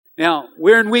Now,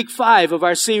 we're in week 5 of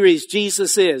our series,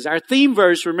 Jesus Is. Our theme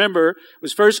verse, remember,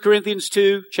 was 1 Corinthians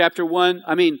chapter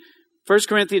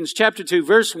 2,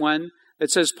 verse 1.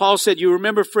 That says, Paul said, "You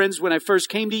remember, friends, when I first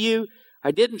came to you, I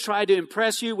didn't try to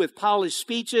impress you with polished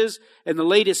speeches and the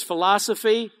latest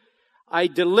philosophy. I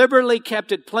deliberately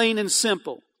kept it plain and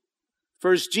simple.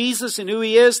 First Jesus and who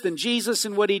He is, then Jesus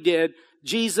and what He did,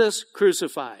 Jesus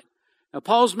crucified." Now,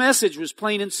 Paul's message was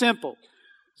plain and simple.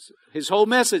 His whole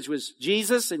message was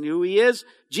Jesus and who He is,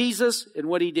 Jesus and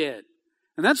what He did.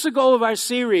 And that's the goal of our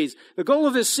series. The goal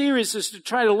of this series is to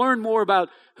try to learn more about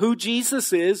who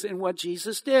Jesus is and what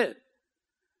Jesus did.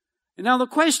 And now the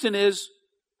question is,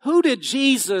 who did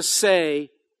Jesus say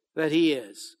that He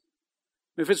is?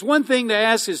 If it's one thing to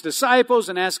ask His disciples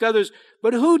and ask others,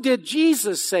 but who did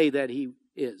Jesus say that He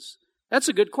is? That's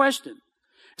a good question.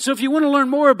 So if you want to learn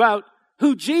more about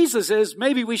who Jesus is,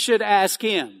 maybe we should ask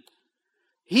Him.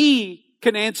 He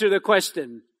can answer the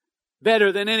question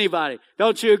better than anybody.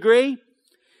 Don't you agree?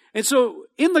 And so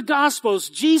in the Gospels,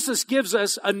 Jesus gives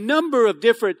us a number of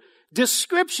different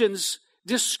descriptions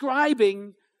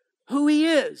describing who He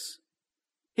is.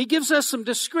 He gives us some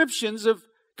descriptions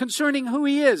concerning who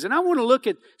He is. And I want to look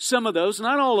at some of those,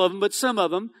 not all of them, but some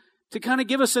of them, to kind of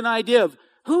give us an idea of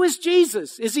who is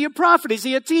Jesus? Is He a prophet? Is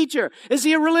He a teacher? Is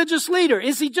He a religious leader?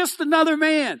 Is He just another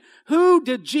man? Who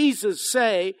did Jesus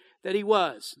say that He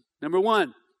was? Number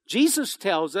 1, Jesus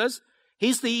tells us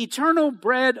He's the eternal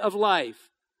bread of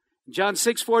life. John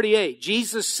 6:48,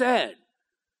 Jesus said,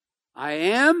 "I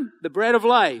am the bread of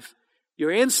life.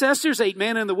 Your ancestors ate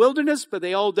manna in the wilderness, but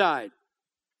they all died.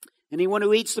 Anyone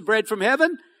who eats the bread from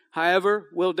heaven, however,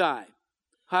 will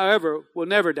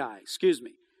never die."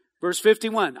 Verse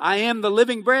 51, "I am the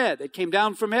living bread that came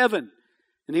down from heaven.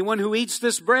 Anyone who eats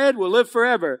this bread will live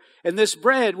forever. And this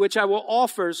bread which I will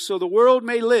offer so the world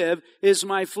may live is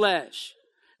my flesh."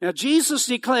 Now Jesus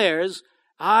declares,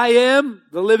 "I am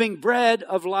the living bread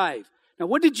of life." Now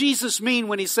what did Jesus mean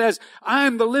when He says, "I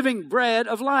am the living bread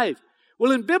of life"?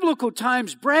 Well, in biblical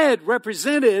times, bread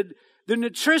represented the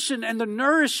nutrition and the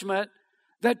nourishment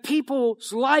that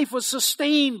people's life was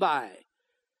sustained by.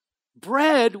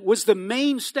 Bread was the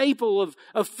main staple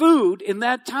of food in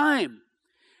that time.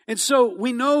 And so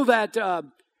we know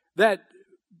that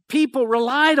people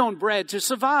relied on bread to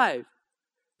survive.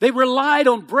 They relied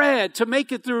on bread to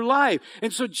make it through life.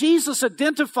 And so Jesus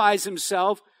identifies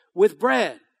Himself with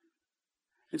bread.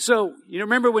 And so, you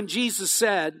remember when Jesus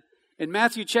said in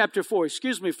Matthew chapter 4,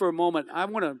 excuse me for a moment, I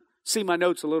want to see my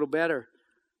notes a little better.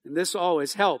 And this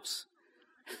always helps.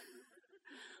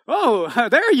 Oh,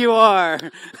 there you are.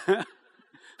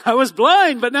 I was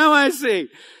blind, but now I see.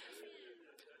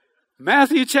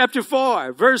 Matthew chapter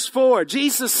 4, verse 4,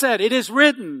 Jesus said, "It is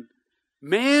written,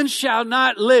 man shall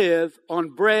not live on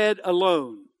bread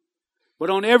alone,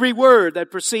 but on every word that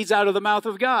proceeds out of the mouth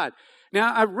of God."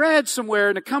 Now, I read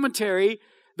somewhere in a commentary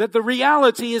that the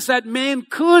reality is that man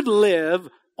could live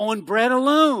on bread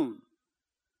alone.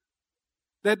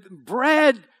 That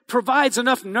bread provides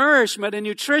enough nourishment and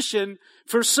nutrition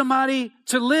for somebody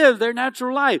to live their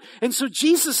natural life. And so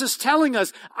Jesus is telling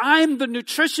us, I'm the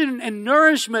nutrition and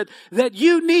nourishment that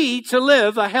you need to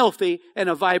live a healthy and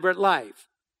a vibrant life.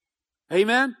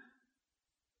 Amen?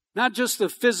 Not just the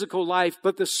physical life,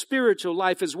 but the spiritual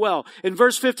life as well. In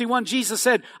verse 51, Jesus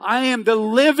said, "I am the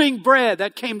living bread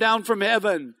that came down from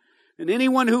heaven. And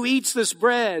anyone who eats this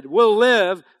bread will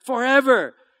live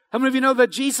forever." How many of you know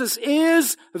that Jesus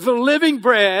is the living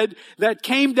bread that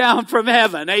came down from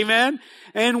heaven? Amen?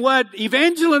 And what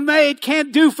Evangeline Maid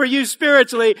can't do for you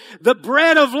spiritually, the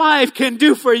bread of life can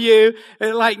do for you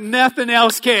like nothing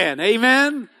else can.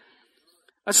 Amen?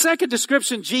 A second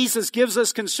description Jesus gives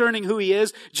us concerning who He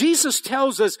is, Jesus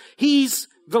tells us He's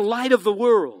the light of the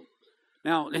world.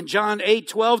 Now, in John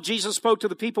 8:12, Jesus spoke to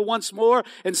the people once more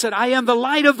and said, "I am the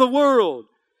light of the world.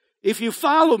 If you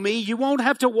follow me, you won't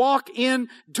have to walk in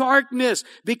darkness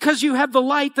because you have the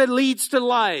light that leads to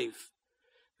life."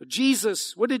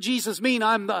 Jesus, what did Jesus mean?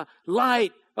 I'm the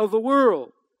light of the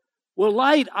world. Well,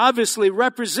 light obviously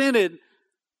represented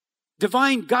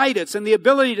divine guidance and the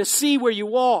ability to see where you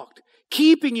walked,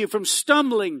 keeping you from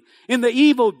stumbling in the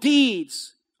evil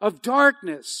deeds of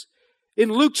darkness.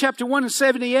 In Luke chapter 1 and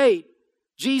 78,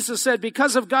 Jesus said,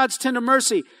 "Because of God's tender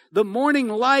mercy, the morning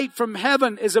light from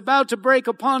heaven is about to break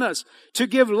upon us to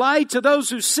give light to those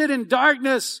who sit in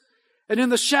darkness and in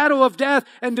the shadow of death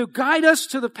and to guide us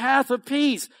to the path of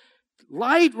peace."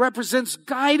 Light represents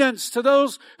guidance to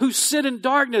those who sit in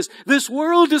darkness. This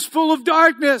world is full of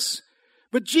darkness,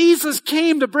 but Jesus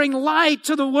came to bring light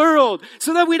to the world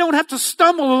so that we don't have to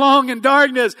stumble along in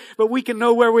darkness, but we can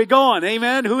know where we're going.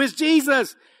 Amen? Who is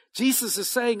Jesus? Jesus is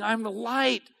saying, I'm the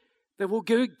light that will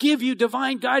give you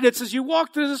divine guidance as you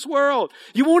walk through this world.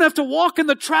 You won't have to walk in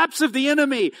the traps of the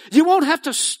enemy. You won't have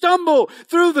to stumble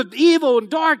through the evil and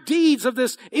dark deeds of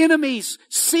this enemy's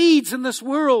seeds in this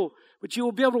world, but you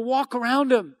will be able to walk around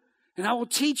them. And I will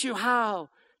teach you how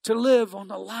to live on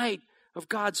the light of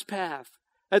God's path.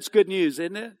 That's good news,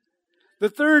 isn't it? The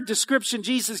third description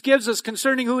Jesus gives us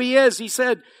concerning who He is,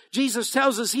 Jesus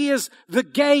tells us He is the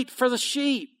gate for the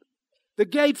sheep. The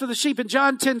gate for the sheep. In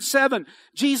John 10:7,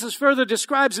 Jesus further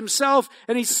describes Himself,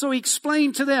 and He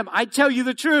explained to them, I tell you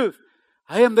the truth.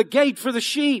 I am the gate for the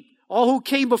sheep. All who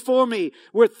came before me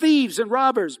were thieves and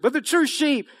robbers, but the true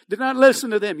sheep did not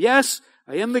listen to them. Yes,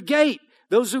 I am the gate.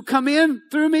 Those who come in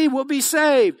through me will be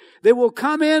saved. They will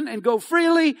come in and go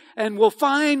freely and will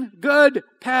find good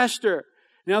pasture.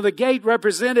 Now the gate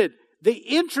represented the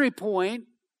entry point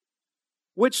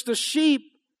which the sheep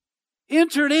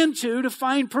entered into to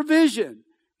find provision.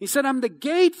 He said, I'm the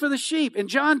gate for the sheep. In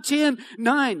John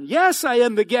 10:9, yes, I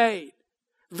am the gate.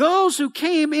 Those who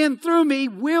came in through me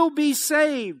will be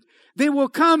saved. They will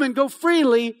come and go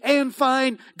freely and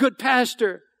find good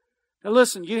pasture. Now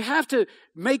listen, you have to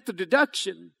make the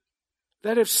deduction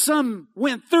that if some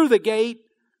went through the gate,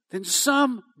 then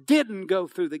some didn't go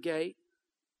through the gate.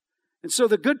 And so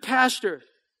the good pasture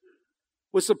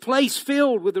was the place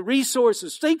filled with the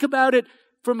resources. Think about it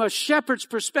from a shepherd's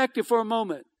perspective for a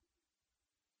moment.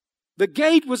 The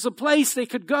gate was the place they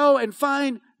could go and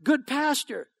find good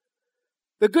pasture.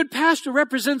 The good pasture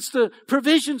represents the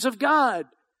provisions of God.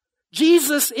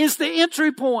 Jesus is the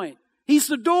entry point. He's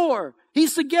the door.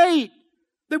 He's the gate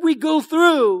that we go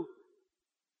through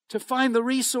to find the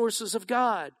resources of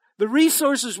God. The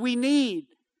resources we need,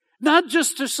 not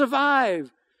just to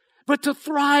survive, but to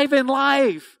thrive in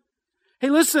life. Hey,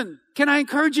 listen, can I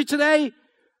encourage you today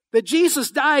that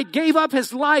Jesus died, gave up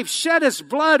His life, shed His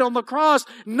blood on the cross,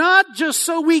 not just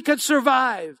so we could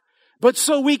survive, but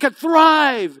so we could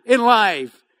thrive in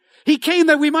life. He came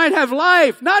that we might have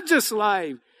life, not just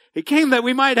life. He came that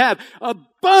we might have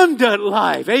abundant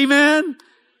life. Amen?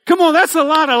 Come on, that's a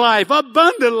lot of life.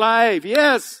 Abundant life.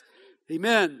 Yes.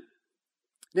 Amen.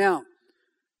 Now,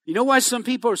 you know why some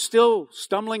people are still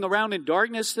stumbling around in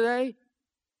darkness today?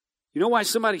 You know why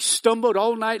somebody stumbled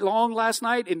all night long last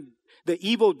night in the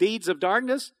evil deeds of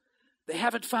darkness? They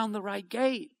haven't found the right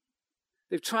gate.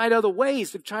 They've tried other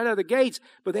ways. They've tried other gates,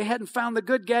 but they hadn't found the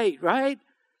good gate, right?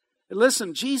 And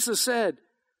listen, Jesus said,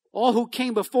 all who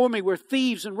came before me were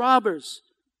thieves and robbers,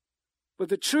 but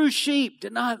the true sheep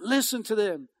did not listen to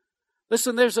them.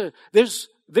 Listen,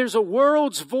 there's a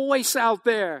world's voice out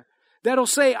there that'll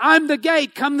say, I'm the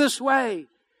gate, come this way.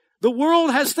 The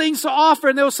world has things to offer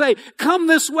and they'll say, come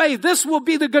this way, this will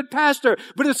be the good pasture,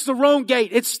 but it's the wrong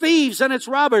gate. It's thieves and it's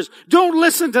robbers. Don't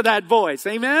listen to that voice.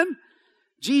 Amen?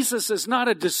 Jesus is not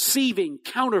a deceiving,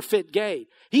 counterfeit gate.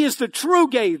 He is the true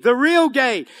gate, the real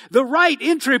gate, the right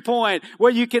entry point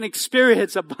where you can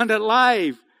experience abundant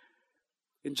life.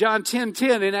 In John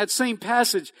 10:10, in that same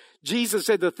passage, Jesus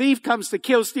said, the thief comes to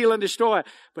kill, steal, and destroy.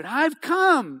 But I've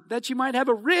come that you might have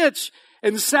a rich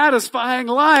and satisfying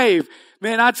life.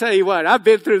 Man, I tell you what, I've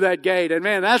been through that gate. And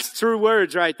man, that's true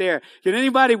words right there. Can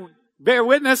anybody bear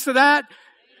witness to that?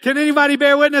 Can anybody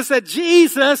bear witness that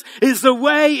Jesus is the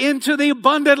way into the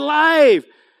abundant life?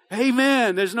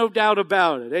 Amen. There's no doubt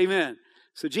about it. Amen.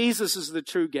 So Jesus is the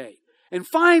true gate. And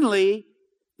finally,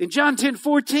 in John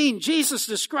 10:14, Jesus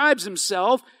describes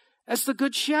Himself as the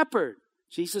good shepherd.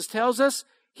 Jesus tells us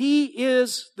He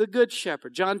is the good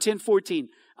shepherd. John 10:14,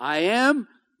 I am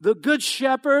the good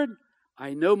shepherd.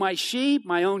 I know my sheep,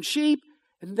 my own sheep,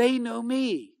 and they know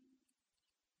me.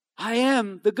 I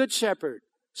am the good shepherd.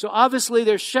 So obviously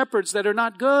there's shepherds that are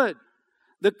not good.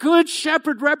 The good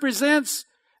shepherd represents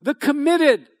the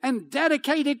committed and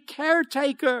dedicated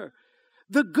caretaker.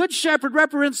 The good shepherd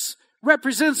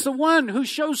represents the one who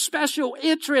shows special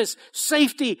interest,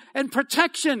 safety, and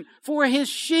protection for his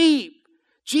sheep.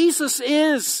 Jesus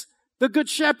is the good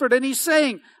shepherd, and He's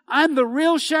saying, I'm the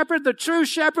real shepherd, the true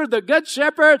shepherd, the good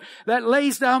shepherd that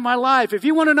lays down my life. If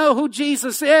you want to know who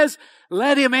Jesus is,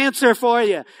 let Him answer for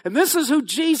you. And this is who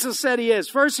Jesus said He is.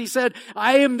 First, He said,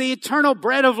 I am the eternal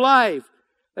bread of life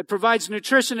that provides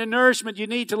nutrition and nourishment you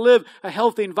need to live a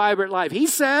healthy and vibrant life. He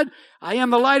said, I am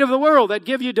the light of the world that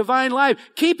give you divine life,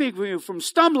 keeping you from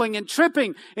stumbling and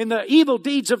tripping in the evil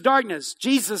deeds of darkness.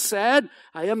 Jesus said,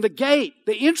 I am the gate,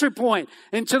 the entry point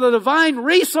into the divine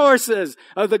resources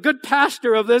of the good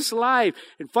pasture of this life.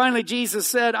 And finally, Jesus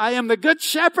said, I am the good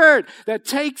shepherd that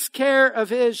takes care of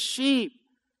His sheep.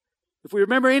 If we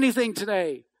remember anything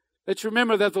today, let's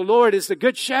remember that the Lord is the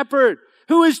good shepherd.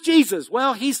 Who is Jesus?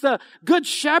 Well, He's the good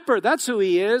shepherd. That's who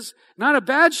He is. Not a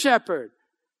bad shepherd.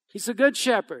 He's a good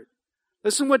shepherd.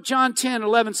 Listen what John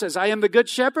 10:11 says. I am the good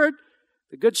shepherd.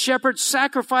 The good shepherd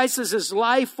sacrifices his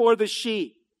life for the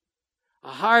sheep. A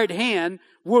hired hand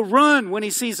will run when he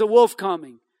sees a wolf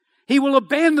coming. He will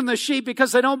abandon the sheep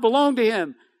because they don't belong to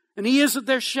him, and he isn't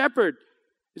their shepherd.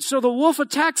 And so the wolf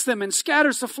attacks them and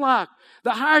scatters the flock.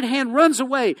 The hired hand runs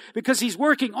away because he's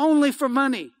working only for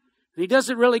money, and he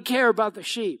doesn't really care about the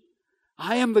sheep.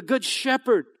 I am the good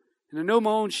shepherd, and I know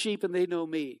my own sheep, and they know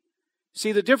me.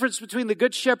 See, the difference between the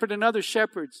good shepherd and other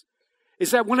shepherds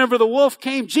is that whenever the wolf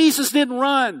came, Jesus didn't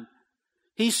run.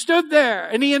 He stood there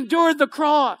and he endured the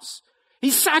cross. He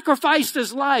sacrificed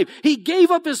his life. He gave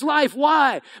up his life.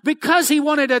 Why? Because he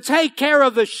wanted to take care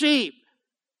of the sheep.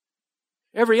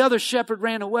 Every other shepherd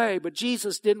ran away, but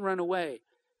Jesus didn't run away.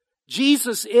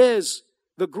 Jesus is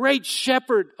the great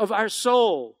shepherd of our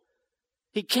soul.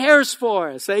 He cares for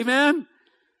us. Amen?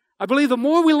 I believe the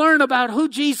more we learn about who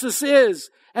Jesus is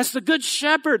as the good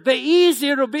shepherd, the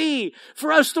easier it'll be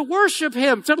for us to worship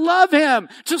him, to love him,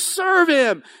 to serve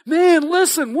him. Man,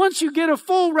 listen, once you get a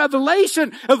full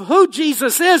revelation of who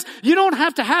Jesus is, you don't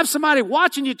have to have somebody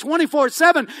watching you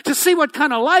 24/7 to see what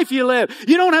kind of life you live.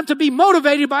 You don't have to be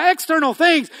motivated by external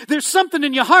things. There's something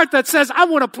in your heart that says, I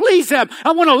want to please him.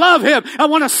 I want to love him. I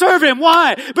want to serve him.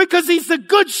 Why? Because he's the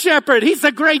good shepherd. He's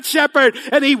the great shepherd,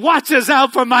 and he watches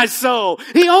out for my soul.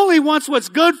 He only wants what's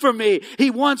good for me.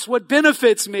 He wants what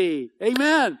benefits me.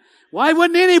 Amen. Why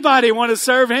wouldn't anybody want to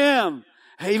serve him?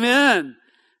 Amen.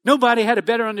 Nobody had a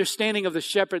better understanding of the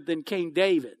shepherd than King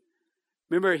David.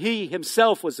 Remember, he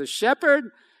himself was a shepherd,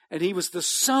 and he was the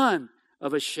son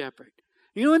of a shepherd.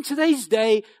 You know, in today's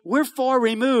day, we're far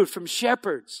removed from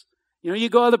shepherds. You know, you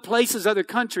go other places, other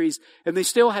countries, and they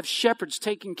still have shepherds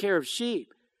taking care of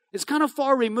sheep. It's kind of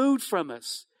far removed from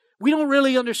us. We don't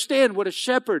really understand what a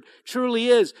shepherd truly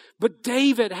is. But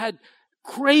David had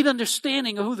great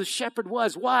understanding of who the shepherd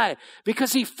was. Why?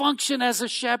 Because he functioned as a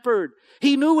shepherd.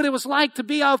 He knew what it was like to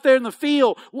be out there in the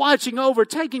field, watching over,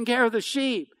 taking care of the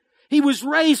sheep. He was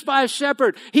raised by a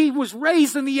shepherd. He was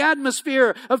raised in the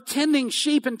atmosphere of tending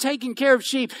sheep and taking care of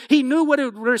sheep. He knew what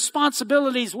his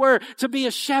responsibilities were to be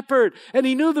a shepherd. And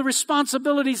he knew the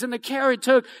responsibilities and the care it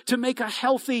took to make a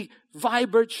healthy,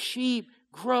 vibrant sheep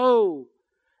grow.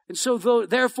 And so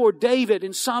therefore David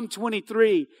in Psalm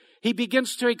 23, he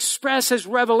begins to express his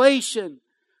revelation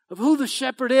of who the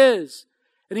shepherd is.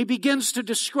 And he begins to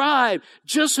describe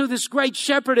just who this great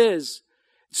shepherd is.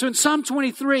 So in Psalm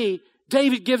 23,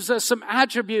 David gives us some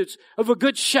attributes of a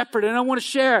good shepherd. And I want to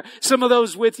share some of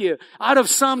those with you out of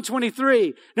Psalm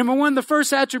 23. Number one, the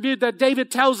first attribute that David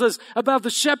tells us about the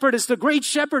shepherd is the great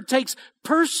shepherd takes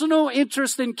personal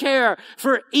interest and care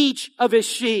for each of his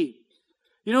sheep.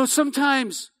 You know,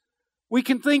 sometimes we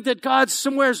can think that God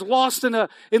somewhere's lost in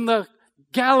the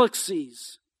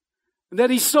galaxies. And that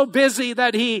he's so busy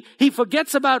that he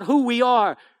forgets about who we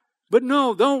are. But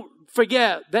no, don't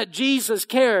forget that Jesus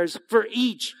cares for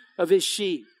each of his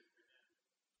sheep.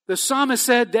 The psalmist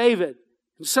said, David,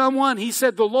 in Psalm 1, he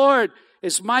said, the Lord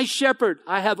is my shepherd.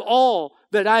 I have all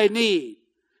that I need.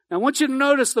 Now I want you to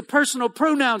notice the personal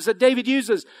pronouns that David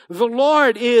uses. The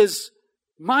Lord is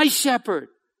my shepherd,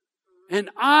 and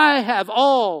I have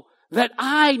all that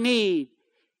I need.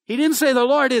 He didn't say the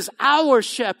Lord is our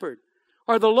shepherd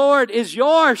or the Lord is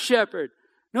your shepherd.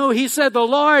 No, he said the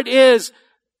Lord is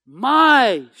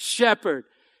my shepherd.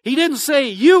 He didn't say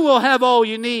you will have all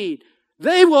you need.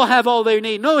 They will have all they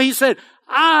need. No, he said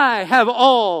I have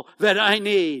all that I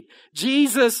need.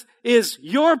 Jesus is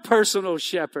your personal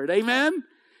shepherd. Amen.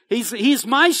 He's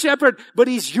my shepherd, but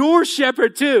he's your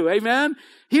shepherd too. Amen.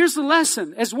 Here's the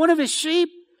lesson. As one of his sheep,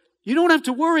 you don't have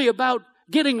to worry about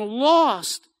getting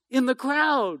lost in the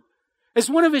crowd. As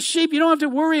one of his sheep, you don't have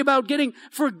to worry about getting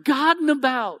forgotten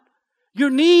about. Your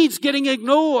needs getting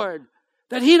ignored.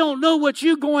 That he don't know what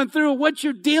you're going through, what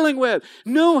you're dealing with.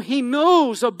 No, he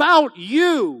knows about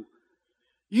you.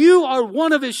 You are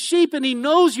one of his sheep and he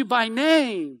knows you by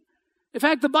name. In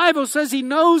fact, the Bible says he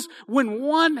knows when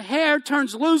one hair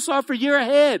turns loose off of your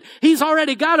head. He's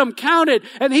already got them counted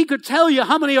and he could tell you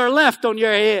how many are left on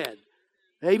your head.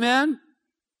 Amen?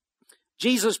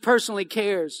 Jesus personally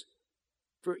cares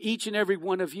for each and every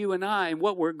one of you and I and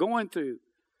what we're going through.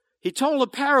 He told a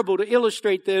parable to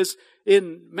illustrate this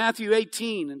in Matthew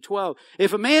 18:12.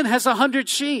 If a man has 100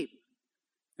 sheep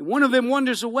and one of them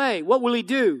wanders away, what will he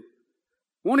do?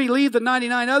 Won't he leave the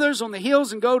 99 others on the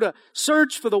hills and go to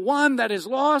search for the one that is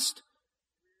lost?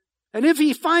 And if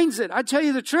he finds it, I tell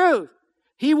you the truth,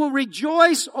 he will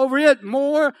rejoice over it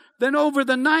more than over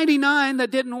the 99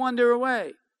 that didn't wander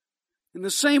away. In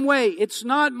the same way, it's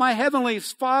not my heavenly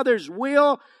Father's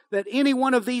will that any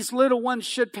one of these little ones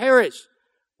should perish.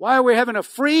 Why are we having a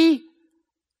free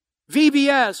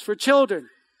VBS for children.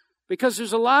 Because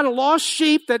there's a lot of lost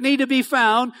sheep that need to be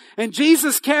found, and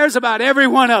Jesus cares about every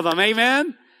one of them.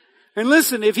 Amen? And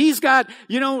listen, if He's got,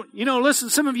 listen,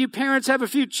 some of you parents have a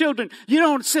few children. You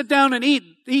don't sit down and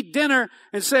eat dinner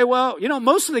and say, well,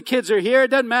 most of the kids are here. It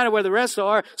doesn't matter where the rest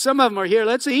are. Some of them are here.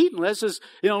 Let's eat and let's just,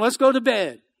 let's go to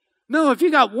bed. No, if you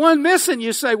got one missing,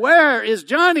 you say, where is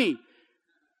Johnny?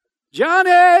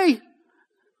 Johnny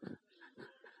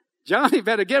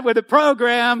better get with the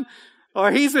program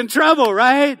or he's in trouble,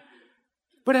 right?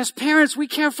 But as parents, we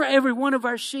care for every one of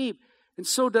our sheep. And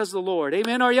so does the Lord.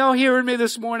 Amen. Are y'all hearing me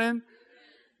this morning?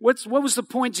 What was the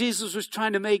point Jesus was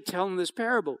trying to make telling this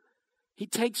parable? He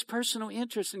takes personal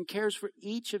interest and cares for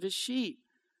each of His sheep.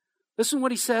 Listen to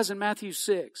what He says in Matthew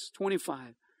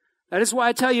 6:25. That is why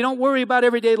I tell you, don't worry about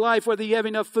everyday life, whether you have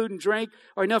enough food and drink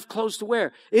or enough clothes to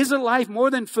wear. Isn't life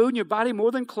more than food and your body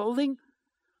more than clothing?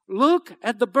 Look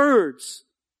at the birds.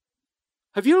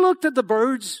 Have you looked at the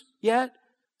birds yet?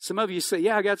 Some of you say,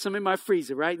 yeah, I got some in my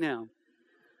freezer right now.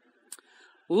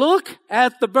 Look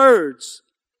at the birds.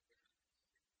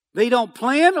 They don't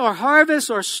plant or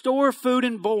harvest or store food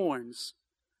in barns,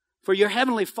 for your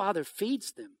heavenly Father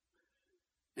feeds them.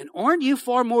 And aren't you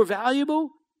far more valuable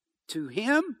to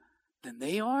Him than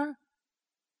they are?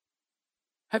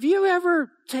 Have you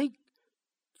ever take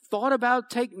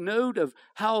note of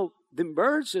how the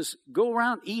birds just go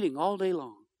around eating all day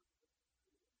long?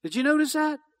 Did you notice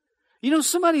that?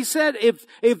 Somebody said if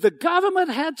the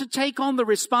government had to take on the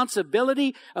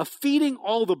responsibility of feeding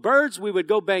all the birds, we would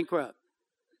go bankrupt.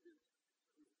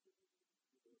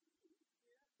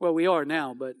 Well, we are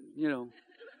now, but,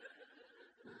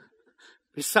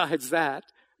 besides that,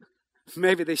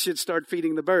 maybe they should start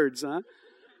feeding the birds, huh?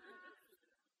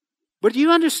 But do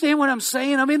you understand what I'm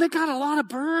saying? I mean, they got a lot of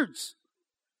birds.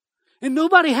 And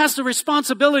nobody has the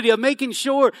responsibility of making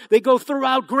sure they go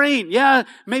throughout grain. Yeah,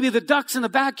 maybe the ducks in the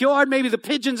backyard, maybe the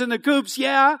pigeons in the coops,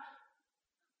 yeah.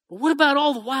 But what about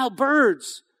all the wild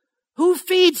birds? Who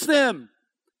feeds them?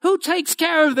 Who takes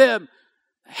care of them?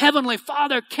 The Heavenly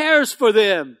Father cares for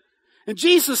them. And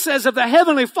Jesus says if the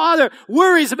Heavenly Father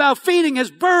worries about feeding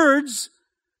His birds,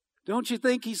 don't you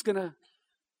think He's going to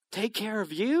take care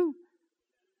of you?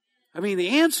 I mean,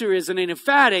 the answer is an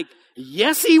emphatic,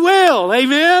 yes, He will.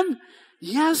 Amen?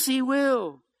 Yes, He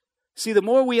will. See, the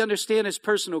more we understand His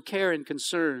personal care and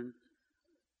concern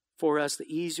for us, the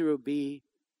easier it will be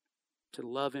to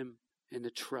love Him and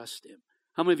to trust Him.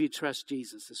 How many of you trust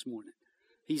Jesus this morning?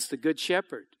 He's the Good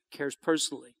Shepherd, cares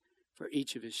personally for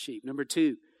each of His sheep. Number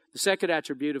 2, the second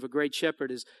attribute of a great shepherd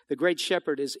is the great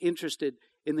shepherd is interested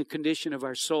in the condition of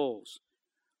our souls.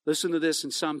 Listen to this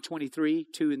in Psalm 23,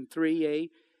 2 and 3a.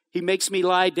 He makes me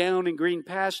lie down in green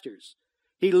pastures.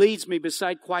 He leads me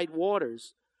beside quiet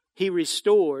waters. He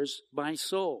restores my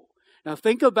soul. Now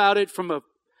think about it from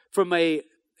a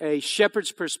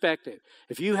shepherd's perspective.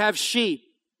 If you have sheep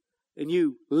and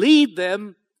you lead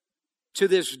them to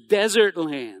this desert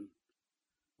land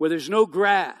where there's no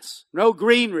grass, no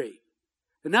greenery,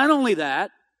 and not only that,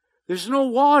 there's no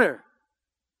water,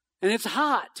 and it's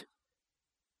hot,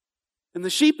 and the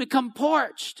sheep become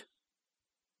parched.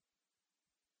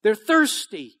 They're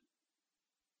thirsty.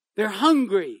 They're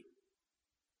hungry.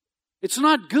 It's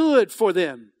not good for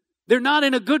them. They're not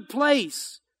in a good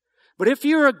place. But if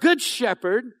you're a good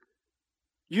shepherd,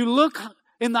 you look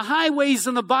in the highways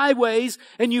and the byways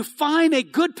and you find a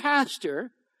good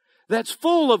pasture that's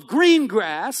full of green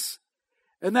grass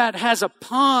and that has a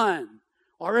pond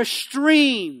or a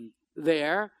stream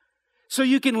there. So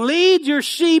you can lead your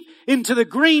sheep into the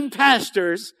green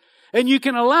pastures and you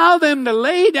can allow them to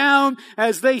lay down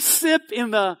as they sip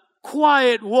in the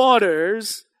quiet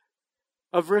waters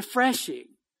of refreshing.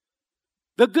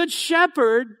 The Good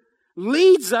Shepherd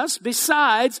leads us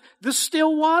besides the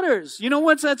still waters. You know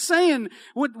what's that saying?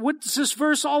 What's this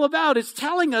verse all about? It's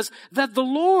telling us that the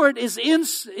Lord is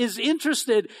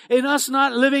interested in us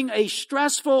not living a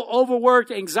stressful,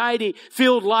 overworked,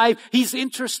 anxiety-filled life. He's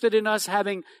interested in us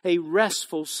having a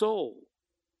restful soul.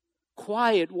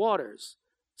 Quiet waters.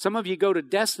 Some of you go to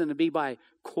Destin to be by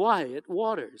quiet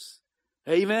waters.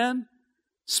 Amen?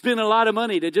 Spend a lot of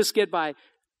money to just get by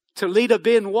Toledo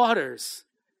Bend waters.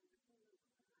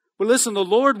 Well, listen, the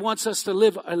Lord wants us to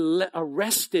live a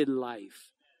rested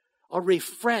life, a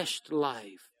refreshed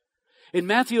life. In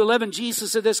Matthew 11,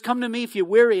 Jesus said this, "Come to me if you're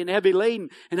weary and heavy laden,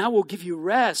 and I will give you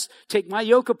rest. Take my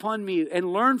yoke upon me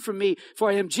and learn from me, for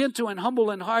I am gentle and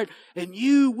humble in heart, and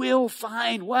you will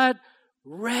find" what?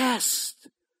 Rest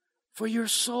for your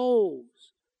souls.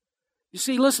 You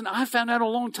see, listen, I found out a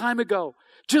long time ago,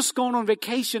 just going on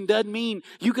vacation doesn't mean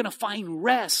you're going to find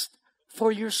rest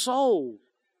for your soul.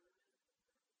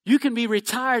 You can be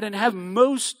retired and have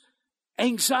most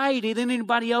anxiety than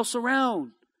anybody else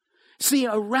around. See,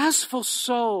 a restful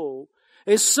soul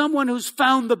is someone who's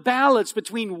found the balance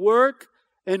between work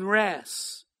and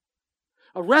rest.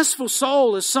 A restful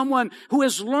soul is someone who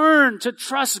has learned to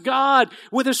trust God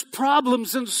with his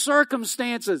problems and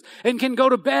circumstances and can go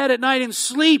to bed at night and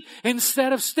sleep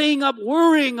instead of staying up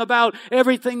worrying about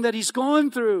everything that he's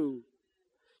gone through.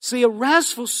 See, a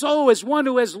restful soul is one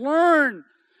who has learned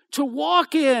to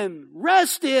walk in,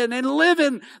 rest in, and live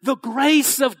in the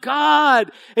grace of God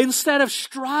instead of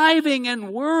striving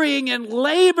and worrying and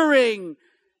laboring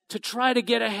to try to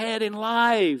get ahead in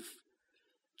life.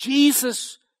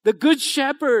 Jesus, the Good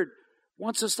Shepherd,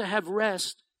 wants us to have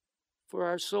rest for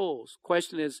our souls.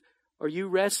 Question is, are you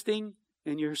resting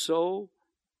in your soul?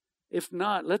 If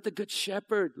not, let the Good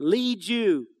Shepherd lead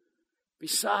you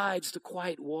besides the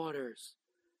quiet waters.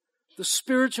 The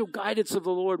spiritual guidance of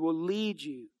the Lord will lead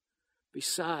you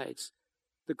besides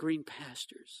the green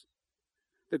pastures.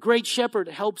 The great shepherd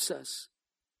helps us.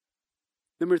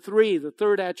 Number 3, the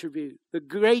third attribute. The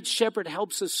great shepherd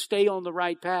helps us stay on the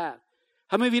right path.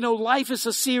 How many of you know life is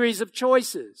a series of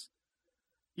choices?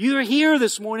 You're here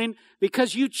this morning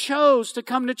because you chose to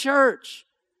come to church.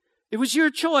 It was your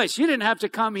choice. You didn't have to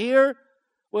come here.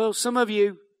 Well, some of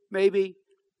you, maybe,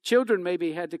 children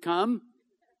maybe had to come.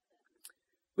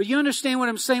 But you understand what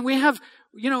I'm saying? We have,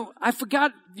 I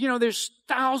forgot, there's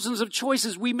thousands of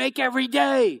choices we make every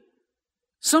day.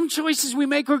 Some choices we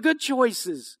make are good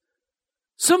choices.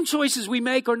 Some choices we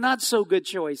make are not so good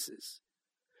choices.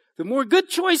 The more good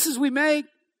choices we make,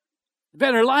 the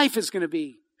better life is going to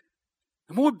be.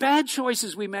 The more bad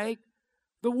choices we make,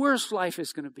 the worse life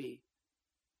is going to be.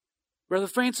 Brother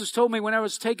Francis told me when I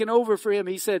was taking over for him,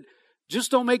 he said, just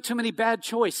don't make too many bad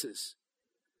choices.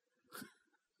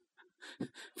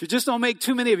 If you just don't make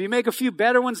too many, if you make a few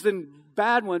better ones than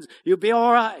bad ones, you'll be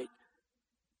all right.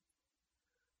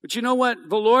 But you know what?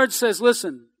 The Lord says,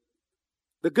 listen,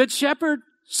 the Good Shepherd,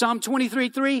 Psalm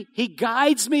 23:3, He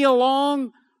guides me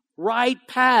along right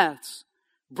paths,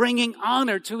 bringing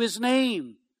honor to His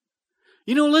name.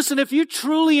 Listen, if you're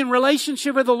truly in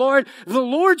relationship with the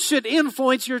Lord should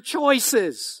influence your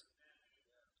choices.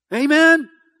 Amen?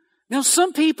 Now,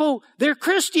 some people, their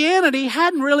Christianity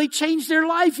hadn't really changed their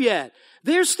life yet.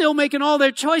 They're still making all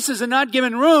their choices and not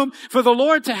giving room for the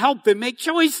Lord to help them make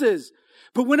choices.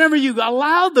 But whenever you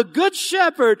allow the Good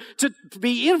Shepherd to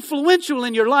be influential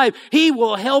in your life, He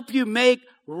will help you make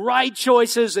right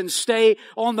choices and stay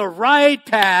on the right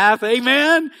path.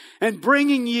 Amen? And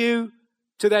bringing you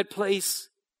to that place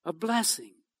of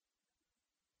blessing.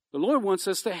 The Lord wants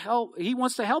us to help. He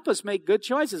wants to help us make good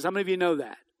choices. How many of you know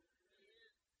that?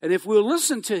 And if we'll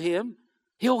listen to Him,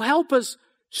 He'll help us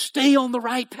stay on the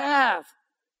right path.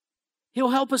 He'll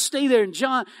help us stay there. In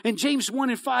James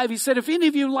 1:5, he said, if any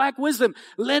of you lack wisdom,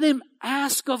 let him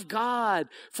ask of God,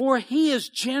 for He is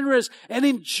generous and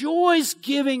enjoys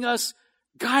giving us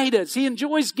guidance. He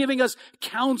enjoys giving us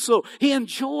counsel. He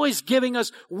enjoys giving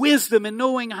us wisdom and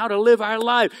knowing how to live our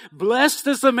life. Blessed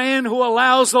is the man who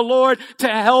allows the Lord to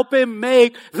help him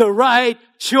make the right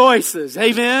choices.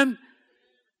 Amen?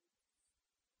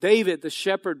 David, the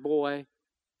shepherd boy,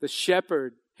 the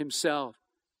shepherd himself,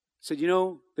 said,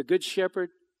 the Good Shepherd,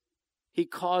 He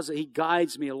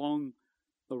guides me along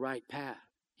the right path.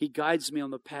 He guides me on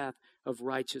the path of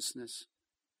righteousness.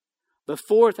 The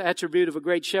fourth attribute of a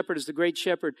great shepherd is the great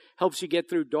shepherd helps you get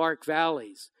through dark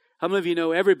valleys. How many of you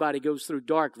know everybody goes through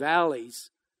dark valleys?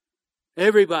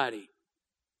 Everybody.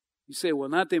 You say, well,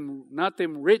 not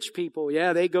them rich people.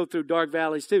 Yeah, they go through dark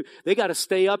valleys too. They got to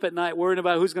stay up at night worrying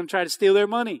about who's going to try to steal their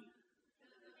money.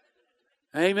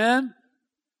 Amen?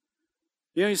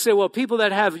 You say, well, people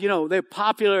that have, they're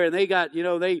popular and they got,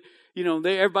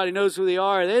 everybody knows who they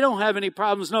are. They don't have any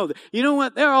problems. No, you know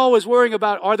what? They're always worrying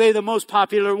about, are they the most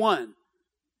popular one?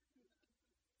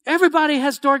 Everybody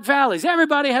has dark valleys.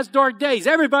 Everybody has dark days.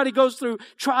 Everybody goes through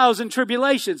trials and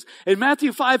tribulations. In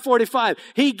Matthew 5:45,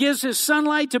 He gives His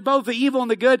sunlight to both the evil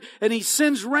and the good, and He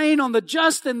sends rain on the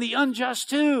just and the unjust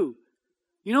too.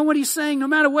 You know what He's saying? No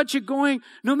matter what you're going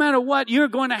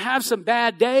to have some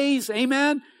bad days.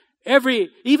 Amen?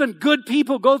 Even good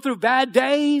people go through bad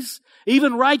days.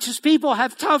 Even righteous people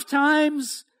have tough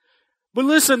times. But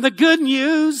listen, the good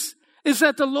news is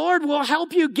that the Lord will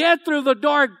help you get through the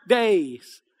dark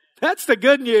days. That's the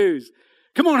good news.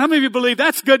 Come on, how many of you believe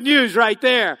that's good news right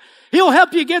there? He'll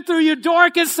help you get through your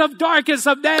darkest of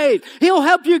days. He'll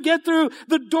help you get through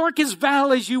the darkest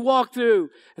valleys you walk through.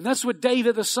 And that's what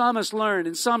David the psalmist learned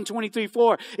in Psalm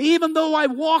 23:4. Even though I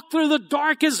walk through the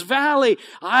darkest valley,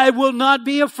 I will not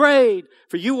be afraid,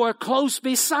 for you are close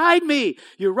beside me.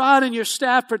 Your rod and your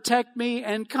staff protect me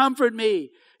and comfort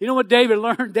me. You know what David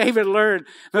learned? David learned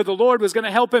that the Lord was going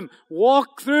to help him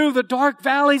walk through the dark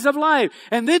valleys of life.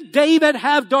 And did David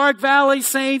have dark valleys,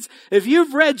 saints? If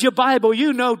you've read your Bible,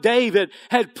 you know David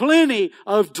had plenty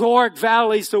of dark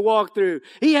valleys to walk through.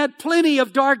 He had plenty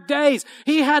of dark days.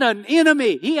 He had an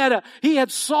enemy. He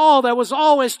had Saul that was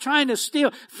always trying to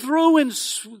steal, throwing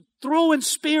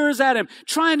spears at him,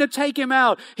 trying to take him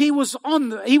out. He was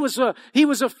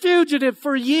a fugitive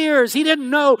for years. He didn't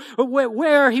know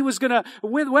whether he was going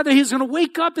to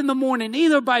wake up in the morning,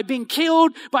 either by being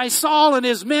killed by Saul and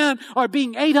his men or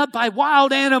being ate up by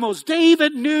wild animals.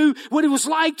 David knew what it was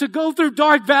like to go through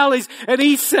dark valleys, and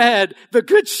he said, the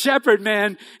good shepherd,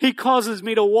 man, he causes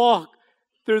me to walk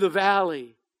through the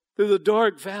valley, through the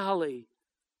dark valley.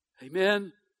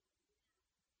 Amen.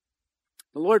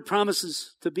 The Lord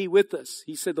promises to be with us.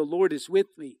 He said, the Lord is with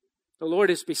me. The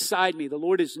Lord is beside me. The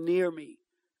Lord is near me.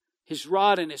 His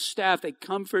rod and His staff, they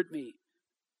comfort me.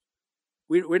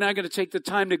 We're not going to take the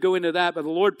time to go into that, but the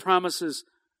Lord promises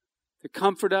to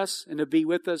comfort us and to be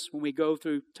with us when we go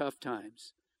through tough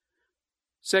times.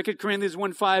 2 Corinthians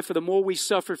 1:5, for the more we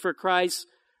suffer for Christ,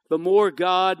 the more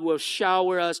God will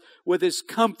shower us with His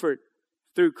comfort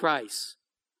through Christ.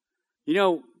 You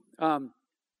know,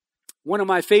 one of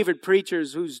my favorite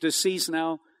preachers who's deceased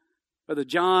now, Brother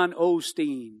John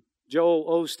Osteen, Joel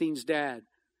Osteen's dad.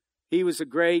 He was a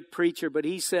great preacher, but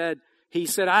he said,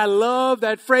 I love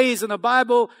that phrase in the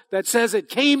Bible that says it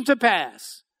came to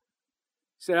pass.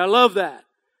 He said, I love that.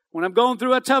 When I'm going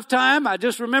through a tough time, I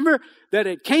just remember that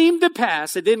it came to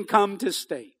pass. It didn't come to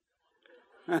stay.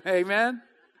 Amen.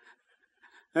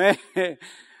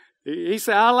 He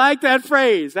said, I like that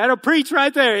phrase. That'll preach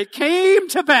right there. It came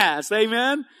to pass.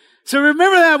 Amen. So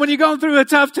remember that when you're going through a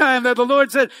tough time, that the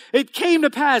Lord said, it came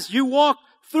to pass. You walk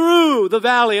through the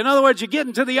valley. In other words, you're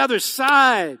getting to the other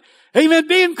side. Amen.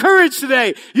 Be encouraged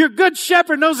today. Your good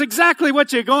shepherd knows exactly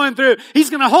what you're going through. He's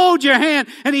going to hold your hand,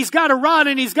 and He's got a rod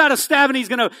and He's got a staff, and He's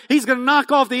going to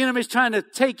knock off the enemies trying to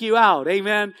take you out.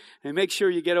 Amen. And make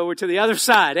sure you get over to the other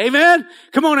side. Amen.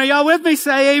 Come on. Are y'all with me?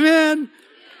 Say amen.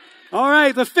 All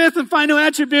right. The fifth and final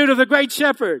attribute of the great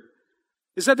shepherd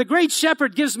is that the great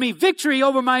shepherd gives me victory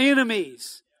over my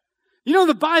enemies. You know,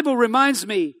 the Bible reminds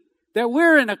me that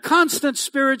we're in a constant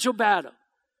spiritual battle.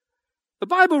 The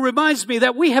Bible reminds me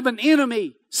that we have an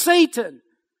enemy, Satan,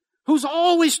 who's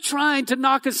always trying to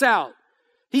knock us out.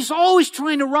 He's always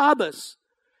trying to rob us.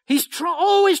 He's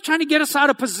always trying to get us out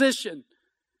of position,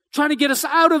 trying to get us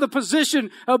out of the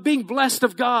position of being blessed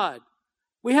of God.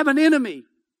 We have an enemy.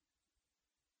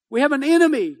 We have an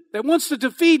enemy that wants to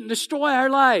defeat and destroy our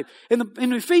life.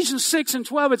 In Ephesians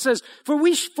 6:12 it says, For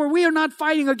we are not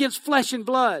fighting against flesh and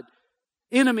blood,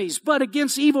 enemies, but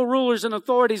against evil rulers and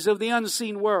authorities of the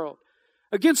unseen world,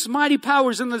 against mighty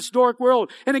powers in this dark world,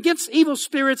 and against evil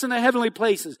spirits in the heavenly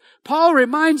places. Paul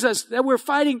reminds us that we're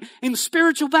fighting in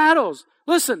spiritual battles.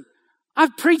 Listen,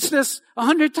 I've preached this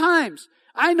 100 times.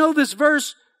 I know this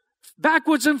verse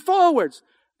backwards and forwards.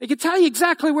 I can tell you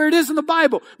exactly where it is in the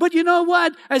Bible. But you know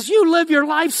what? As you live your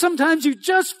life, sometimes you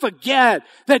just forget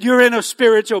that you're in a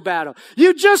spiritual battle.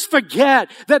 You just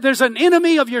forget that there's an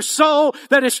enemy of your soul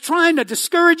that is trying to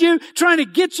discourage you, trying to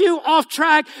get you off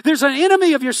track. There's an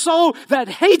enemy of your soul that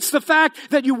hates the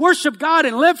fact that you worship God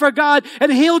and live for God,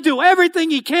 and he'll do everything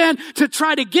he can to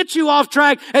try to get you off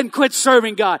track and quit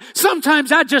serving God.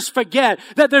 Sometimes I just forget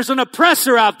that there's an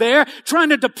oppressor out there trying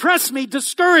to depress me,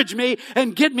 discourage me,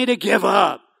 and get me to give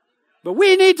up. But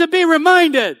we need to be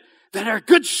reminded that our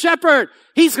good shepherd,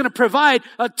 he's going to provide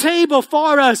a table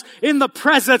for us in the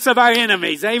presence of our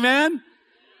enemies. Amen?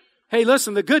 Hey,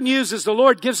 listen, the good news is the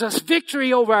Lord gives us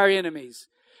victory over our enemies.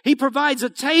 He provides a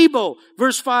table.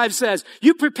 Verse 5 says,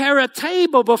 you prepare a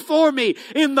table before me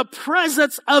in the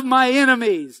presence of my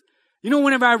enemies. You know,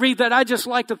 whenever I read that, I just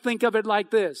like to think of it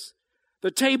like this. The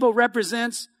table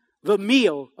represents the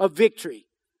meal of victory.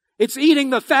 It's eating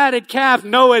the fatted calf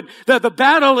knowing that the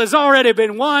battle has already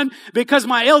been won because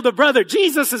my elder brother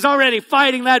Jesus is already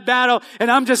fighting that battle,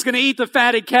 and I'm just going to eat the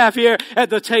fatted calf here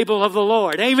at the table of the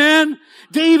Lord. Amen?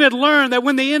 David learned that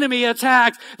when the enemy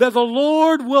attacks, that the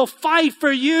Lord will fight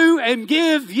for you and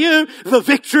give you the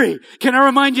victory. Can I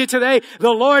remind you today,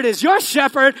 the Lord is your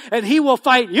shepherd, and he will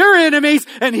fight your enemies,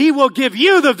 and he will give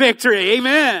you the victory.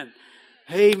 Amen?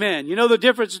 Amen. You know the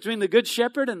difference between the good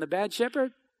shepherd and the bad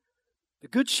shepherd? The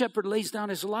good shepherd lays down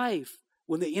his life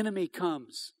when the enemy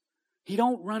comes. He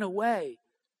don't run away.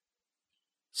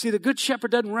 See, the good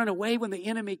shepherd doesn't run away when the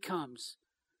enemy comes.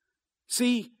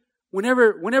 See,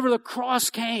 whenever the cross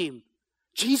came,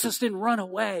 Jesus didn't run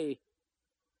away.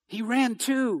 He ran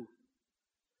to.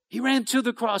 He ran to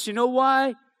the cross. You know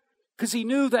why? Because he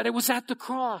knew that it was at the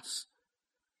cross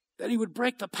that he would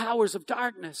break the powers of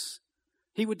darkness.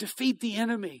 He would defeat the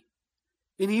enemy.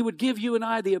 And he would give you and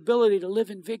I the ability to live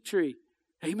in victory.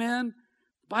 Amen.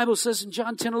 The Bible says in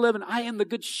John 10:11, I am the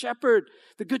good shepherd.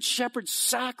 The good shepherd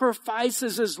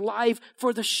sacrifices his life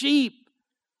for the sheep.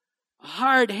 A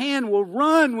hard hand will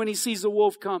run when he sees the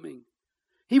wolf coming.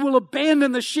 He will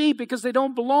abandon the sheep because they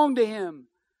don't belong to him.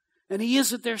 And he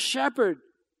isn't their shepherd.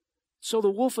 So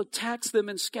the wolf attacks them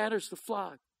and scatters the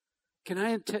flock. Can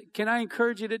I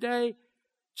encourage you today?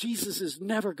 Jesus is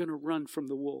never going to run from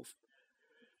the wolf.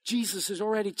 Jesus has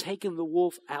already taken the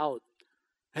wolf out.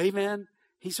 Amen.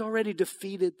 He's already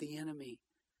defeated the enemy.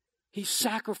 He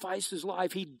sacrificed his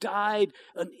life. He died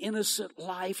an innocent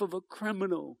life of a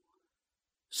criminal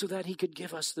so that he could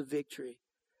give us the victory.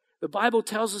 The Bible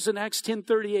tells us in Acts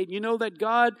 10:38, you know that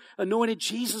God anointed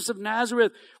Jesus of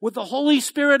Nazareth with the Holy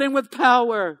Spirit and with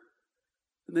power.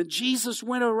 And then Jesus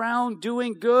went around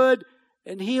doing good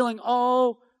and healing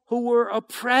all who were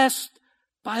oppressed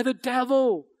by the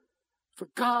devil. For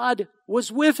God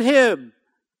was with him.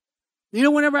 You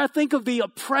know, whenever I think of the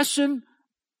oppression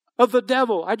of the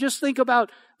devil, I just think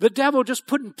about the devil just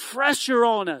putting pressure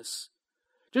on us.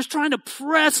 Just trying to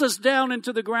press us down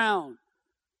into the ground.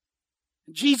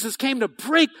 Jesus came to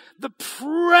break the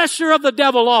pressure of the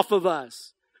devil off of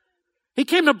us. He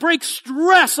came to break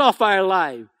stress off our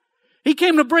life. He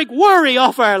came to break worry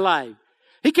off our life.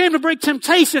 He came to break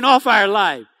temptation off our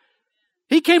life.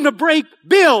 He came to break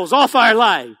bills off our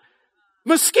life.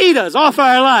 Mosquitoes off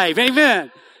our life.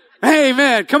 Amen.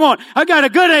 Amen. Come on. I got a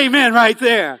good amen right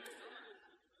there.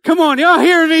 Come on. Y'all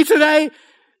hearing me today?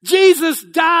 Jesus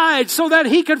died so that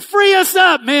he could free us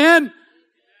up, man,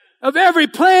 of every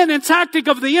plan and tactic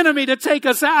of the enemy to take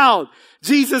us out.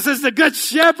 Jesus is the good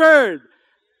shepherd.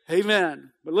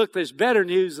 Amen. But look, there's better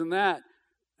news than that.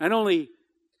 Not only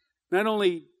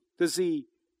does he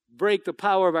break the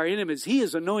power of our enemies, he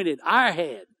has anointed our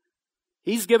head.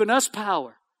 He's given us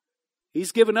power.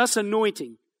 He's given us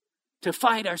anointing to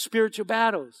fight our spiritual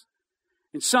battles.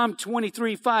 In Psalm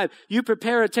 23:5, you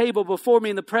prepare a table before me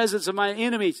in the presence of my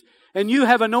enemies, and you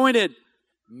have anointed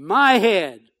my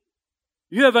head.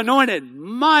 You have anointed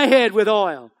my head with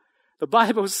oil. The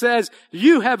Bible says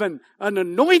you have an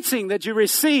anointing that you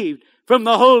received from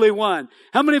the Holy One.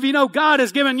 How many of you know God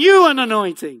has given you an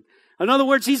anointing? In other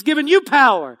words, he's given you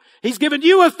power. He's given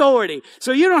you authority.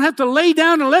 So you don't have to lay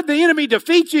down and let the enemy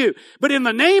defeat you. But in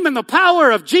the name and the power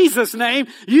of Jesus' name,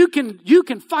 you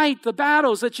can fight the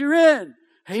battles that you're in.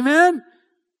 Amen.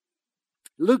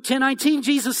 Luke 10:19,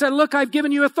 Jesus said, look, I've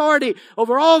given you authority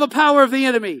over all the power of the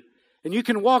enemy. And you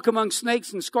can walk among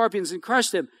snakes and scorpions and crush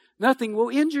them. Nothing will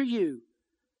injure you.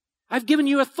 I've given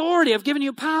you authority. I've given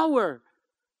you power.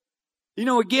 You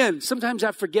know, again, sometimes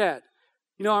I forget.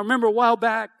 You know, I remember a while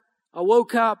back, I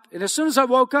woke up, and as soon as I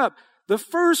woke up, the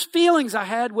first feelings I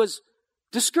had was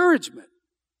discouragement.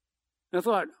 And I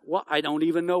thought, well, I don't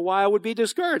even know why I would be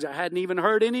discouraged. I hadn't even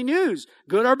heard any news,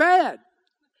 good or bad.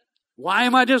 Why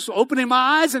am I just opening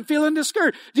my eyes and feeling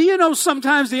discouraged? Do you know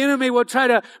sometimes the enemy will try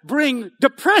to bring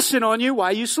depression on you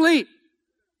while you sleep?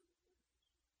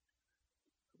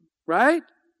 Right?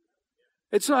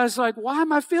 And so I was like, why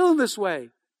am I feeling this way?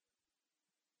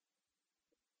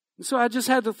 And so I just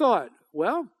had the thought,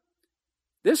 well,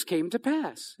 this came to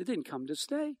pass. It didn't come to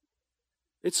stay.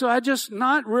 And so I just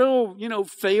not real,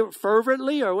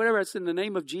 fervently or whatever. It's in the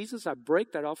name of Jesus. I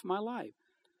break that off of my life.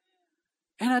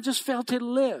 And I just felt it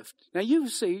lift. Now you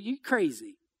say, you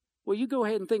crazy. Well, you go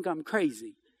ahead and think I'm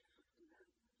crazy.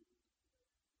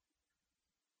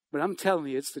 But I'm telling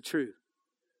you, it's the truth.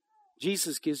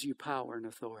 Jesus gives you power and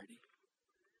authority.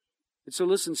 And so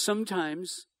listen,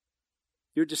 sometimes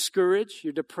you're discouraged,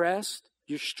 you're depressed,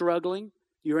 you're struggling,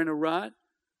 you're in a rut,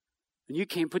 and you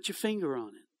can't put your finger on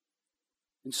it.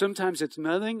 And sometimes it's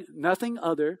nothing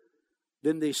other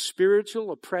than the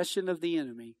spiritual oppression of the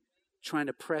enemy trying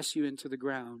to press you into the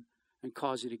ground and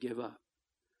cause you to give up.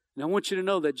 And I want you to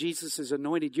know that Jesus has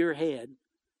anointed your head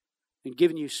and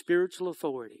given you spiritual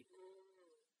authority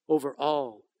over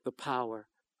all the power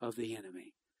of the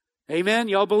enemy. Amen?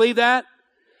 Y'all believe that?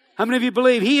 How many of you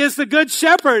believe He is the good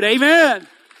shepherd? Amen.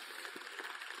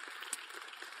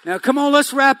 Now come on,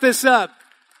 let's wrap this up.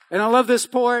 And I love this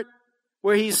part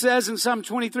where He says in Psalm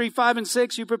 23, 5 and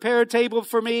 6, you prepare a table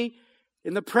for me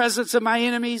in the presence of my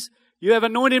enemies. You have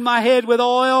anointed my head with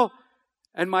oil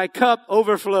and my cup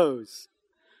overflows.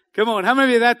 Come on, how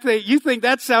many of you think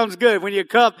that sounds good when your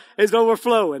cup is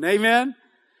overflowing? Amen?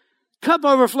 Cup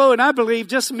overflowing, I believe,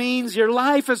 just means your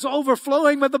life is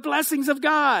overflowing with the blessings of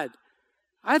God.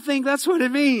 I think that's what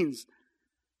it means.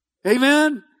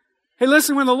 Amen? Hey,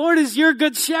 listen, when the Lord is your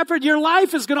good shepherd, your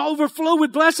life is going to overflow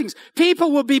with blessings.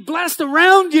 People will be blessed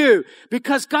around you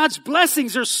because God's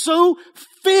blessings are so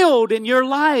filled in your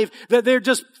life that they're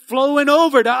just flowing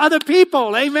over to other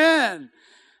people. Amen.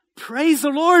 Praise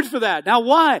the Lord for that. Now,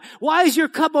 why? Why is your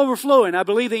cup overflowing? I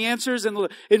believe the answer is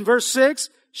in verse 6.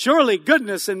 Surely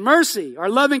goodness and mercy or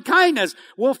loving kindness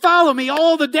will follow me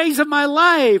all the days of my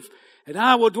life, and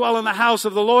I will dwell in the house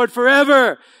of the Lord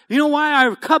forever. You know why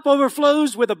our cup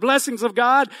overflows with the blessings of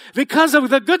God? Because of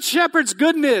the Good Shepherd's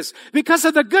goodness. Because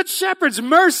of the Good Shepherd's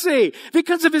mercy.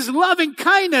 Because of His loving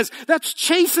kindness that's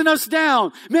chasing us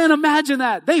down. Man, imagine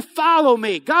that. They follow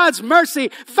me. God's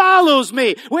mercy follows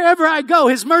me. Wherever I go,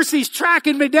 His mercy's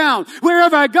tracking me down.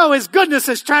 Wherever I go, His goodness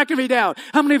is tracking me down.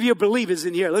 How many of you believers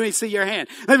in here? Let me see your hand.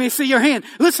 Let me see your hand.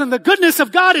 Listen, the goodness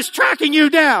of God is tracking you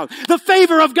down. The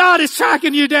favor of God is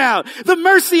tracking you down. The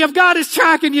mercy of God is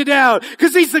tracking you down.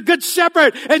 Because He's the Good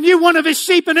Shepherd, and you're one of His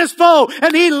sheep in His fold,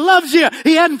 and He loves you.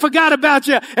 He hadn't forgot about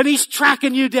you, and He's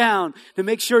tracking you down to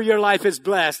make sure your life is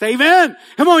blessed. Amen?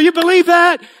 Come on, you believe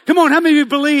that? Come on, how many of you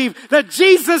believe that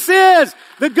Jesus is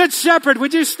the Good Shepherd?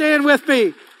 Would you stand with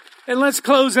me? And let's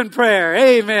close in prayer.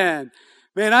 Amen.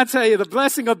 Man, I tell you, the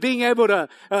blessing of being able to,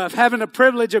 having the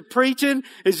privilege of preaching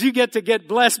is you get to get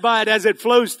blessed by it as it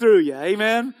flows through you.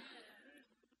 Amen?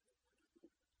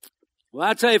 Well,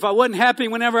 I tell you, if I wasn't happy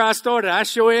whenever I started, I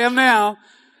sure am now.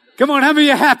 Come on, how many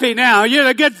of you happy now? You're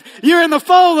in the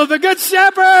fold of the Good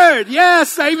Shepherd.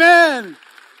 Yes, amen.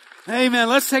 Amen.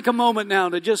 Let's take a moment now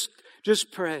to just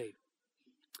pray.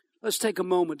 Let's take a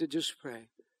moment to just pray.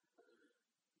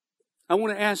 I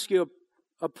want to ask you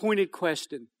a pointed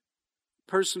question,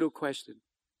 personal question.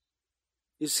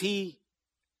 Is He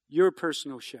your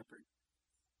personal shepherd?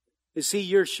 Is He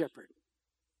your shepherd?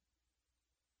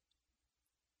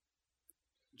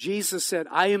 Jesus said,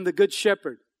 I am the Good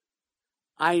Shepherd.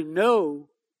 I know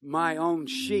my own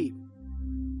sheep,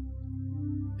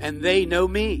 and they know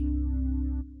me.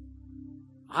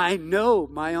 I know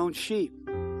my own sheep,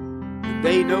 and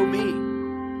they know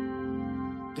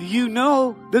me. Do you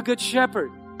know the Good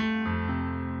Shepherd?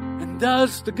 And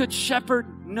does the Good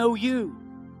Shepherd know you?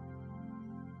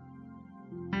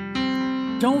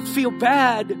 Don't feel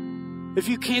bad if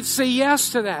you can't say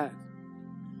yes to that.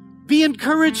 Be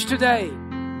encouraged today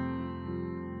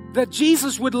that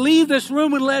Jesus would leave this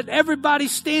room and let everybody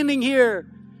standing here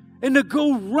and to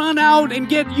go run out and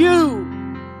get you.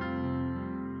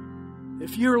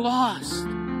 If you're lost,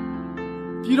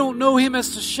 if you don't know Him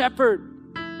as the shepherd,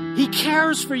 He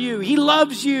cares for you. He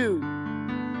loves you.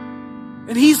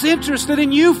 And He's interested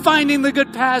in you finding the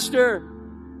good pasture.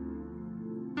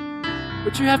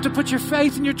 But you have to put your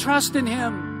faith and your trust in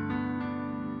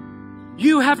Him.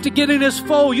 You have to get in His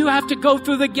fold. You have to go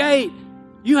through the gate.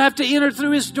 You have to enter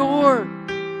through His door.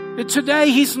 And today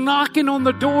He's knocking on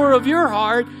the door of your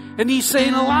heart and He's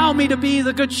saying, allow me to be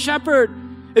the Good Shepherd.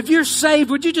 If you're saved,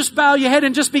 would you just bow your head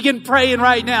and just begin praying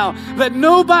right now that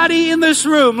nobody in this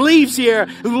room leaves here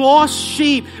lost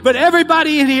sheep, but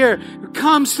everybody in here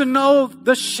comes to know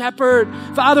the shepherd.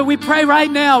 Father, we pray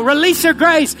right now, release your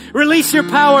grace, release your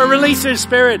power, release your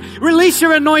spirit, release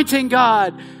your anointing,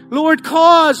 God. Lord,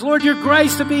 cause, Lord, your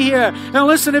grace to be here. Now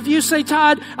listen, if you say,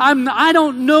 Todd, I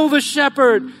don't know the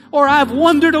shepherd, or I've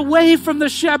wandered away from the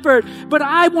shepherd, but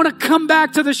I want to come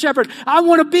back to the shepherd. I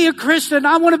want to be a Christian.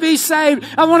 I want to be saved.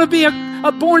 I want to be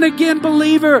a born-again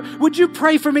believer. Would you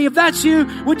pray for me? If that's you,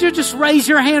 would you just raise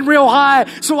your hand real high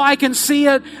so I can see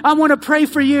it? I want to pray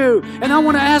for you, and I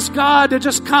want to ask God to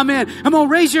just come in. I'm going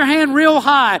to raise your hand real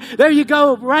high. There you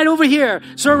go. Right over here.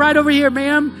 Sir, right over here,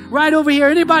 ma'am. Right over here.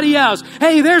 Anybody else?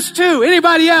 Hey, there's two.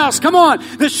 Anybody else? Come on.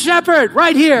 The shepherd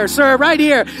right here, sir, right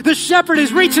here. The shepherd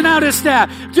is reaching out his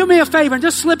staff. Do me a favor and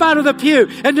just slip out of the pew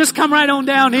and just come right on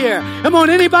down here. Come on,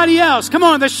 anybody else? Come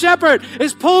on, the shepherd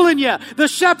is pulling you. The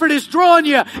shepherd is drawing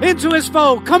you into his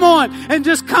fold. Come on and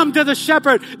just come to the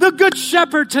shepherd, the Good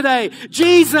Shepherd today.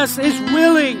 Jesus is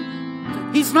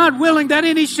willing. He's not willing that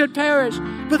any should perish,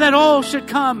 but that all should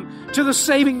come to the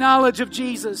saving knowledge of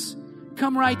Jesus.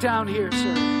 Come right down here,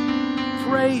 sir.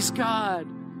 Praise God.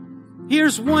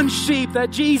 Here's one sheep that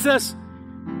Jesus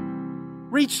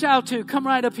reached out to. Come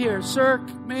right up here. Sir,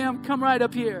 ma'am, come right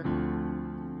up here.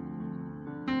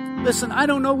 Listen, I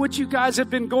don't know what you guys have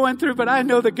been going through, but I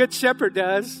know the Good Shepherd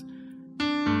does.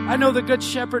 I know the Good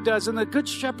Shepherd does. And the Good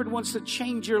Shepherd wants to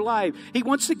change your life. He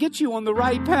wants to get you on the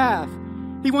right path.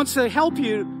 He wants to help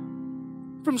you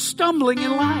from stumbling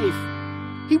in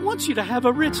life. He wants you to have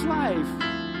a rich life.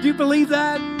 Do you believe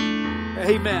that?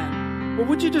 Amen. Well,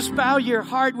 would you just bow your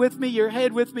heart with me, your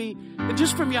head with me, and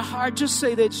just from your heart, just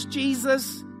say this: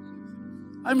 Jesus,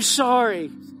 I'm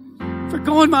sorry for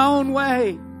going my own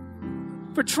way.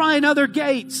 for trying other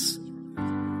gates.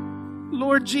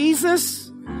 Lord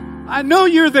Jesus, I know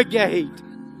you're the gate.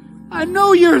 I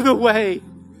know you're the way.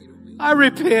 I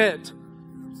repent.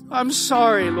 I'm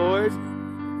sorry, Lord.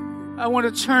 I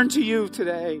want to turn to you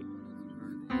today.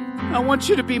 I want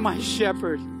you to be my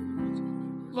shepherd.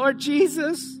 Lord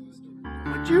Jesus,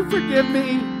 would you forgive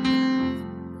me?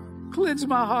 Cleanse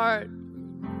my heart.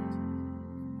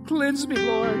 Cleanse me,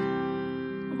 Lord,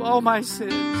 of all my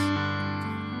sins.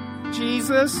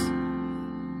 Jesus,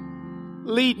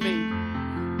 lead me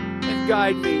and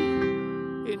guide me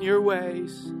in your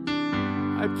ways.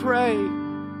 I pray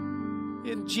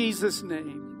in Jesus'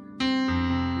 name.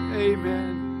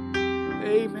 Amen.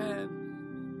 Amen.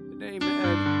 And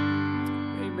amen.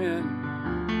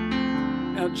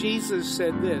 Amen. Now Jesus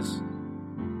said this,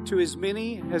 to as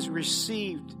many as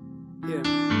received him,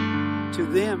 to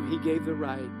them he gave the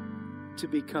right to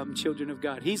become children of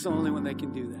God. He's the only one that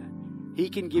can do that. He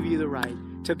can give you the right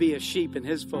to be a sheep in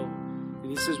his fold. And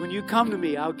he says, when you come to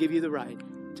me, I'll give you the right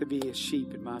to be a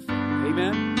sheep in my fold.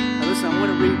 Amen. Now listen, I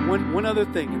want to read one other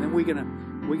thing, and then you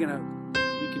can.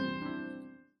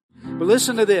 But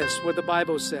listen to this, what the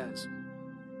Bible says.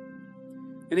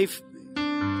 And if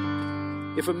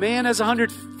a man has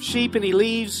 100 sheep and he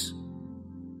leaves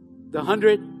the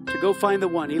 100 to go find the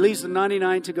one, he leaves the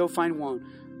 99 to go find one.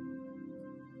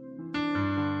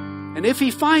 And if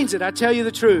he finds it, I tell you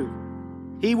the truth,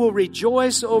 he will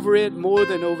rejoice over it more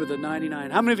than over the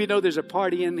 99. How many of you know there's a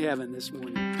party in heaven this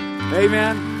morning?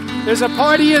 Amen. There's a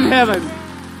party in heaven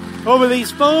over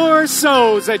these 4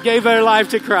 souls that gave their life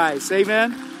to Christ.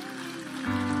 Amen.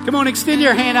 Come on, extend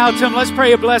your hand out to them. Let's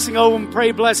pray a blessing over them, pray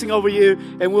a blessing over you,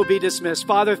 and we'll be dismissed.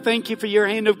 Father, thank you for your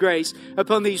hand of grace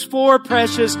upon these 4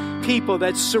 precious people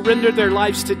that surrendered their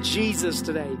lives to Jesus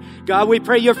today. God, we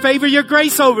pray your favor, your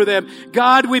grace over them.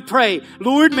 God, we pray,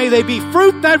 Lord, may they be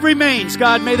fruit that remains.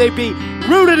 God, may they be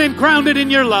rooted and grounded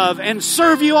in your love and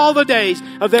serve you all the days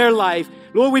of their life.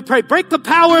 Lord, we pray, break the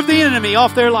power of the enemy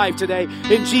off their life today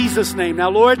in Jesus' name. Now,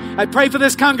 Lord, I pray for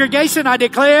this congregation. I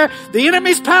declare the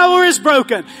enemy's power is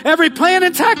broken. Every plan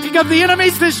and tactic of the enemy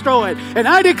is destroyed. And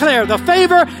I declare the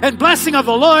favor and blessing of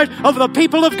the Lord over the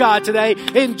people of God today.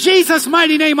 In Jesus'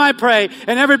 mighty name I pray.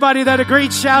 And everybody that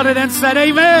agreed shouted and said,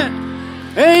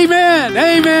 amen. Amen.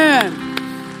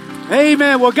 Amen.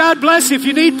 Amen. Well, God bless you. If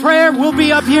you need prayer, we'll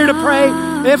be up here to pray.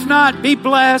 If not, be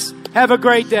blessed. Have a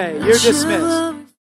great day. You're dismissed.